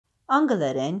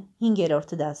Անգլերեն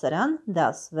 5-րդ դասարան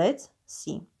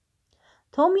 16C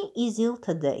Tommy is ill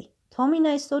today. Tommy-ն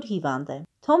այսօր հիվանդ է.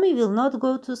 Tommy will not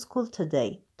go to school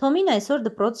today. Tommy-ն այսօր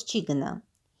դպրոց չի գնա.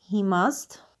 He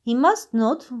must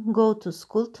not go to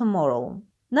school tomorrow.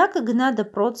 Նա կգնա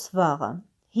դպրոց վաղը.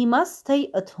 He must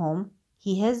stay at home.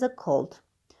 He has a cold.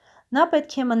 Նա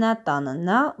պետք է մնա տանը,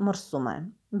 նա մրսում է.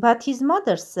 But his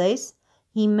mother says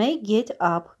he may get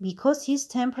up because his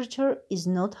temperature is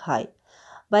not high.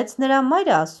 Բայց նրա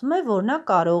մայրը ասում է, որ նա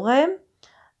կարող է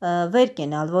վեր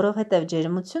կենալ, որովհետև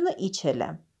ջերմությունը իջել է.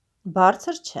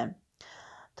 Բարձր չէ.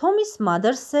 Tommy's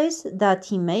mother says that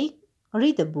he may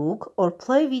read a book or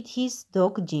play with his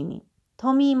dog Jimmy.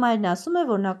 Tommy-ի մայրն ասում է,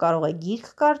 որ նա կարող է գիրք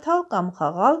կարդալ կամ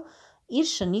խաղալ իր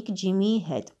շնիկ Jimmy-ի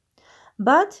հետ.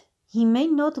 But he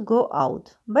may not go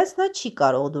out. Բայց նա չի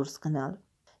կարող դուրս գնալ.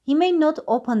 He may not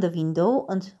open the window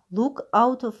and look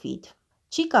out of it.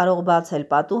 Չի կարող բացել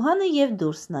պատուհանը և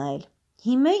դուրս նայել.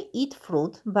 He may eat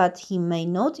fruit, but he may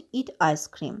not eat ice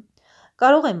cream.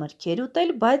 Կարող է մրգեր ուտել,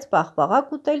 բայց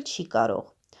պաղպաղակ ուտել չի կարող.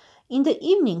 In the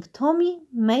evening, Tommy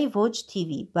may watch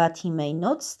TV, but he may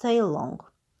not stay long.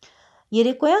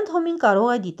 Երեկոյան Թոմին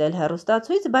կարող է դիտել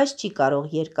հեռուստացույց, բայց չի կարող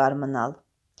երկար մնալ.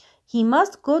 He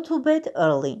must go to bed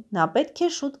early. Նա պետք է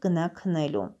շուտ գնա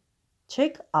քնելու.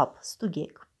 Check up,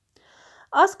 ստուգեք.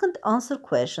 Ask and answer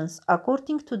questions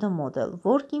according to the model.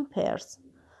 Work in pairs.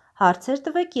 Հարցեր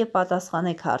տվեք և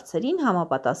պատասխանեք հարցերին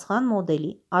համապատասխան մոդելի.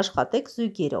 Աշխատեք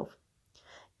զույգերով.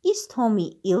 Is Tommy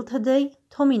ill today?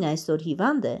 Թոմին այսօր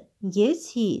հիվանդ է? Yes,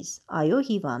 he is. Այո,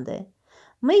 հիվանդ է.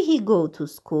 May he go to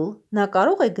school? Նա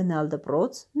կարող է գնալ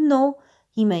դպրոց? No,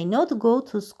 he may not go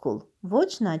to school.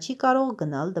 Ոչ, նա չի կարող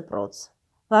գնալ դպրոց.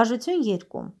 Վարժություն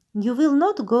 2. You will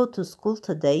not go to school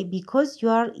today because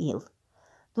you are ill.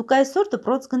 Դուք այսօր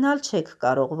դպրոց գնալ չեք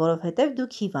կարող, որովհետև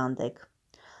դուք հիվանդ եք.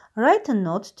 Write a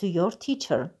note to your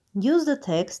teacher. Use the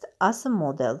text as a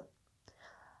model.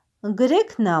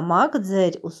 Գրեք նամակ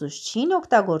ձեր ուսուցչին,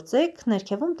 օգտագործեք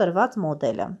ներքևում տրված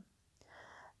մոդելը.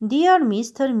 Dear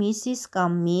Mr. Mrs.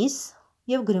 կամ Miss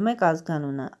և գրում եք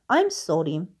ազգանունը. I'm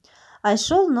sorry. I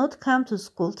shall not come to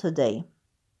school today.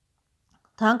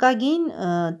 Թանկագին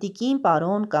տիկին,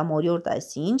 պարոն կամ օրիորդ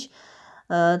այսինչ,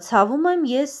 ցավում եմ,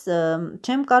 ես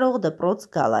չեմ կարող դպրոց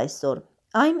գալ այսօր.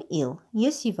 I'm ill.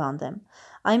 Ես հիվանդ եմ.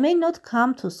 I may not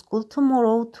come to school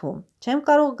tomorrow too. Չեմ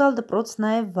կարող գալ դպրոց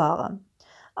նաև վաղը.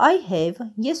 I have,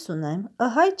 ես ունեմ, a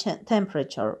high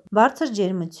temperature. Բարձր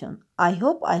ջերմություն. I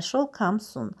hope I shall come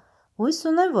soon. Հույս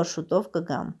ունեմ, որ շուտով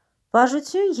կգամ.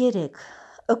 Վարժություն 3.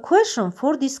 A question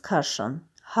for discussion.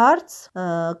 Հարց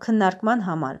քննարկման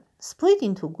համար. Split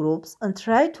into groups and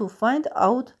try to find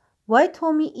out why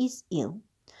Tommy is ill.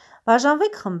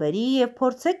 Բաժանվեք խմբերի և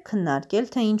փորձեք քննարկել,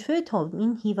 թե ինչու է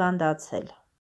Թոմին հիվանդացել.